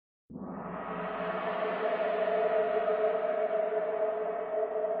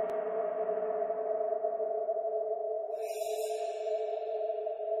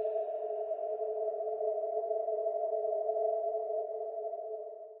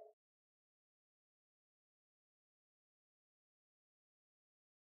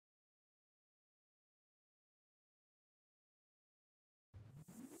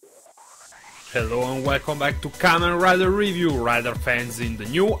Hello and welcome back to Kamen Rider Review, Rider fans in the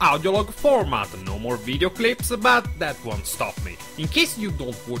new audiolog format. No more video clips, but that won't stop me. In case you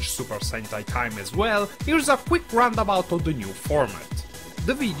don't watch Super Sentai Time as well, here's a quick roundabout of the new format.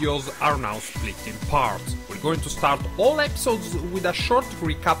 The videos are now split in parts. We're going to start all episodes with a short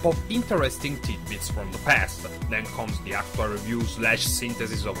recap of interesting tidbits from the past. Then comes the actual review /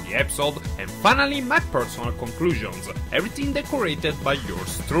 synthesis of the episode, and finally my personal conclusions, everything decorated by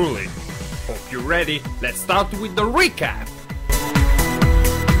yours truly. Hope you're ready, let's start with the recap!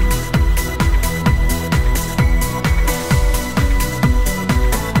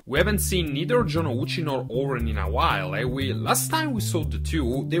 We haven't seen neither Jonouchi nor Oren in a while, eh? Last time we saw the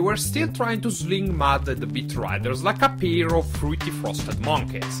two, they were still trying to sling mud at the Beat Riders like a pair of fruity frosted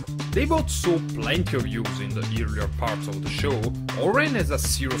monkeys. They both saw plenty of use in the earlier parts of the show. Oren as a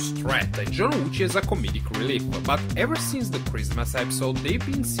serious threat and Jonouchi as a comedic relief, but ever since the Christmas episode they've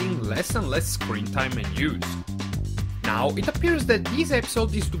been seeing less and less screen time and use. Now, it appears that this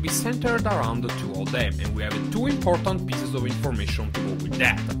episode is to be centered around the two of them, and we have two important pieces of information to go with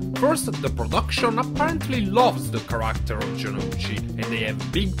that. First, the production apparently loves the character of Jonouchi, and they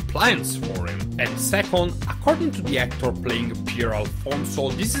have big plans for him. And second, according to the actor playing Pierre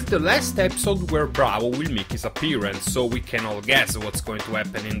Alfonso, this is the last episode where Bravo will make his appearance, so we can all guess what's going to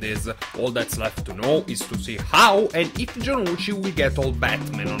happen in this. All that's left to know is to see how and if Jonouchi will get all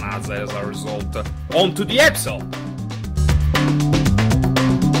Batman on us as a result. On to the episode!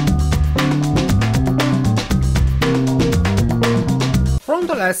 From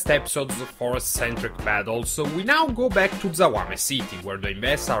the last episode's forest-centric battles, we now go back to Zawame City, where the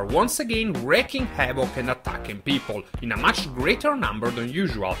Inves are once again wreaking havoc and attacking people, in a much greater number than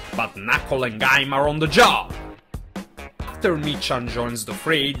usual, but Knuckle and Gaim are on the job! After Michan joins the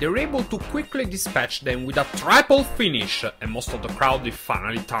fray, they're able to quickly dispatch them with a triple finish, and most of the crowd is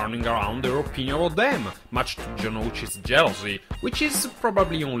finally turning around their opinion of them, much to Jonouchi's jealousy, which is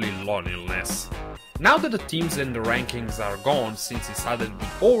probably only loneliness. Now that the teams and the rankings are gone, since he sided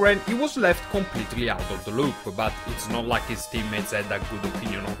with Oren, he was left completely out of the loop, but it's not like his teammates had a good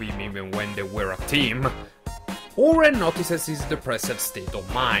opinion of him even when they were a team. Oren notices his depressed state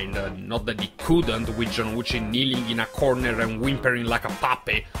of mind, not that he couldn't with Jonouchi kneeling in a corner and whimpering like a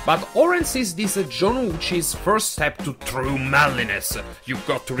puppy, but Oren sees this as Jonouchi's first step to true manliness. You've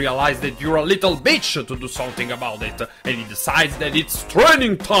got to realize that you're a little bitch to do something about it, and he decides that it's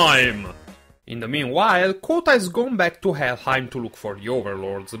training time! In the meanwhile, Kota has gone back to Helheim to look for the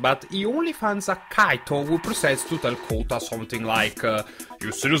Overlords, but he only finds a Kaito who proceeds to tell Kota something like,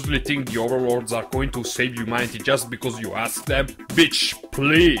 "You seriously think the Overlords are going to save humanity just because you ask them? Bitch,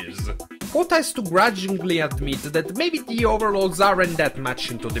 please!" Kota has to grudgingly admit that maybe the Overlords aren't that much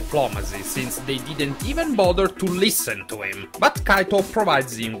into diplomacy, since they didn't even bother to listen to him. But Kaito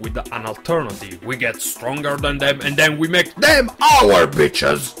provides him with an alternative. We get stronger than them and then we make them our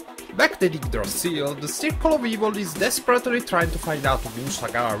bitches! Back at Yggdrasil, the Circle of Evil is desperately trying to find out who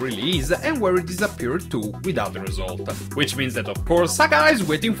Sagara really is and where he disappeared to without result. Which means that of course Sagara is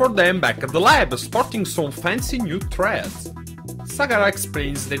waiting for them back at the lab, sporting some fancy new threads. Sagara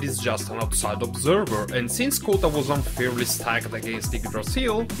explains that he's just an outside observer, and since Kota was unfairly stacked against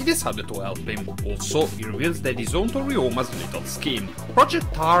Yggdrasil, he decided to help him. Also, he reveals that he's onto Ryoma's little scheme. Project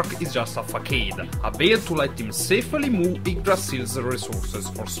Ark is just a facade, a veil to let him safely move Yggdrasil's resources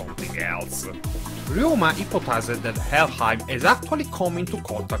for something else. Ryoma hypothesizes that Helheim has actually come into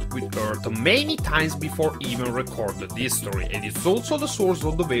contact with Earth many times before even recorded history, and is also the source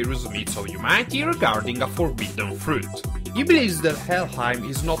of the various myths of humanity regarding a forbidden fruit. He believes that Helheim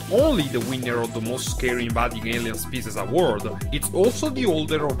is not only the winner of the most scary invading alien species award, it's also the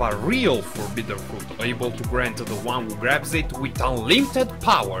holder of a real forbidden fruit, able to grant the one who grabs it with unlimited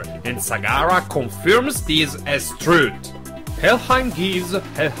power, and Sagara confirms this as truth. Helheim gives,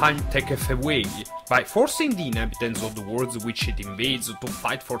 Helheim taketh away. By forcing the inhabitants of the worlds which it invades to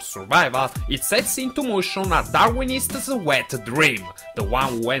fight for survival, it sets into motion a Darwinist's wet dream. The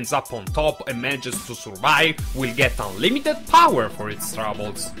one who ends up on top and manages to survive will get unlimited power for its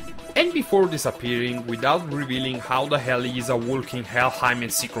troubles. And before disappearing, without revealing how the hell he is a walking Helheim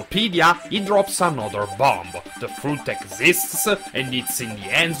encyclopedia, he drops another bomb. The fruit exists, and it's in the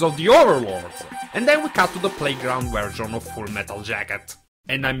hands of the Overlords. And then we cut to the playground version of Full Metal Jacket.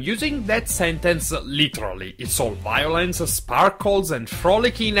 And I'm using that sentence literally. It's all violence, sparkles, and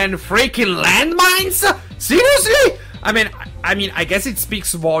frolicking and freaking landmines? Seriously? I mean, I guess it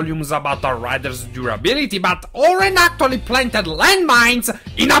speaks volumes about our rider's durability, but Oren actually planted landmines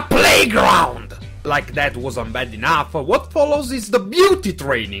in a playground! like that wasn't bad enough, what follows is the beauty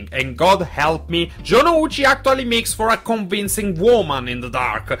training, and God help me, Jonouchi actually makes for a convincing woman in the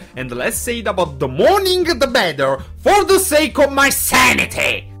dark, and less said about the morning the better, for the sake of my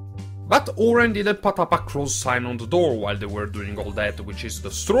sanity! But Oren didn't put up a cross sign on the door while they were doing all that, which is the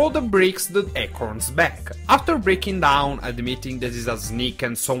straw that breaks the acorn's back. After breaking down, admitting that he's a sneak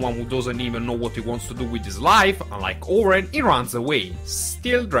and someone who doesn't even know what he wants to do with his life, unlike Oren, he runs away,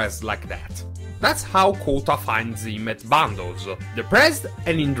 still dressed like that. That's how Kota finds him at Bando's, depressed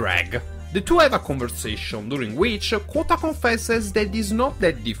and in drag. The two have a conversation, during which Kota confesses that he's not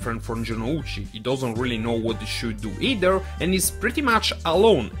that different from Jonouchi, he doesn't really know what he should do either, and is pretty much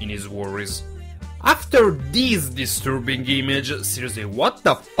alone in his worries. After this disturbing image, seriously what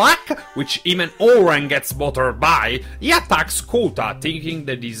the fuck, which even Oren gets bothered by, he attacks Kota, thinking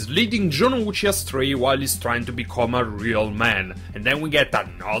that he's leading Jonouchi astray while he's trying to become a real man. And then we get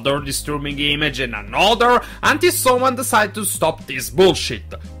another disturbing image and another, until someone decides to stop this bullshit.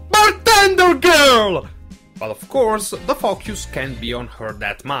 Bartender girl! But of course, the focus can't be on her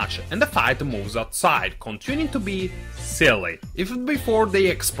that much, and the fight moves outside, continuing to be silly. If before they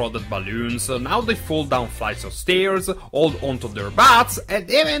exploded balloons, now they fall down flights of stairs, hold onto their butts, and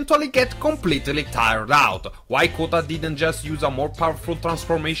eventually get completely tired out. Why Kota didn't just use a more powerful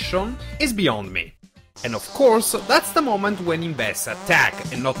transformation is beyond me. And of course, that's the moment when Inves attack,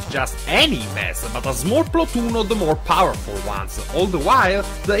 and not just any Inves, but a small platoon of the more powerful ones. All the while,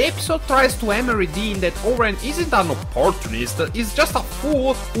 the episode tries to hammer it in that Oren isn't an opportunist, he's just a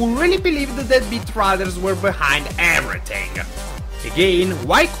fool who really believed that Beat Riders were behind everything. Again,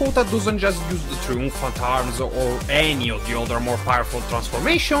 why Kota doesn't just use the Triumphant Arms or any of the other more powerful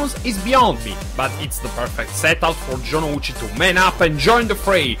transformations is beyond me, but it's the perfect setup for Jonouchi to man up and join the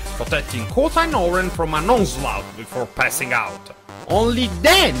fray, protecting Kota and Oren from an onslaught before passing out. Only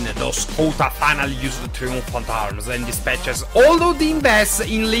then does Kota finally use the Triumphant Arms and dispatches all of the Inves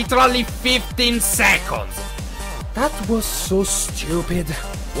in literally 15 seconds. That was so stupid.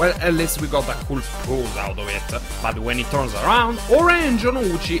 Well, at least we got a cool pose out of it, but when it turns around, Oren and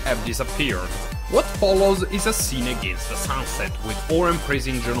Jonouchi have disappeared. What follows is a scene against the sunset, with Oren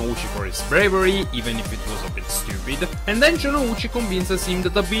praising Jonouchi for his bravery, even if it was a bit stupid, and then Jonouchi convinces him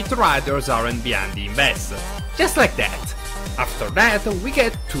that the Beat Riders aren't behind the Inves. Just like that. After that, we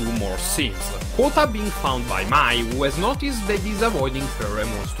get two more scenes. Kota being found by Mai, who has noticed that he's avoiding her and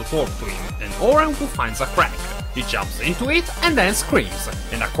wants to talk to him, and Oren who finds a crack. He jumps into it and then screams,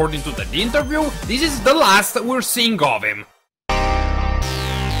 and according to the interview, this is the last we're seeing of him.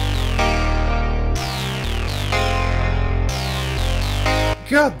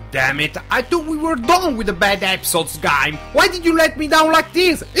 God damn it, I thought we were done with the bad episodes, Gaim. Why did you let me down like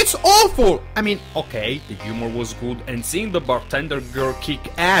this? It's awful! I mean, okay, the humor was good, and seeing the bartender girl kick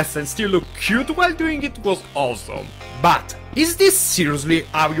ass and still look cute while doing it was awesome. But, is this seriously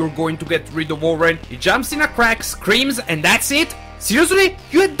how you're going to get rid of Oren? He jumps in a crack, screams, and that's it? Seriously?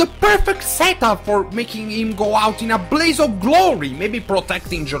 You had the perfect setup for making him go out in a blaze of glory, maybe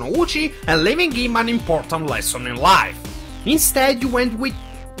protecting Jonouchi and leaving him an important lesson in life. Instead, you went with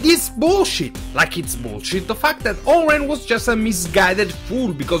this bullshit. Like it's bullshit the fact that Oren was just a misguided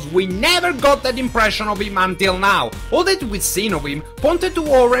fool, because we never got that impression of him until now. All that we've seen of him pointed to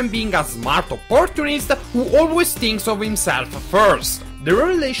Oren being a smart opportunist who always thinks of himself first. The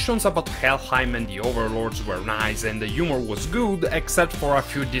revelations about Helheim and the Overlords were nice and the humor was good, except for a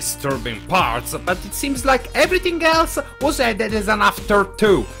few disturbing parts, but it seems like everything else was added as an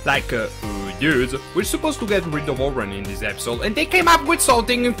afterthought, like, dudes, we're supposed to get rid of Oren in this episode, and they came up with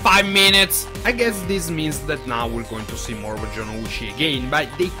something in 5 minutes. I guess this means that now we're going to see more of Jonouchi again, but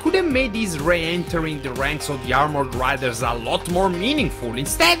they could have made his re-entering the ranks of the Armored Riders a lot more meaningful.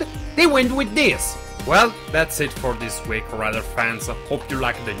 Instead, they went with this. Well, that's it for this week, Rider fans. Hope you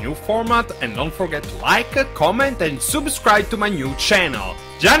like the new format, and don't forget to like, comment and subscribe to my new channel.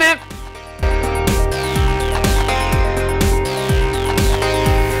 Gianni!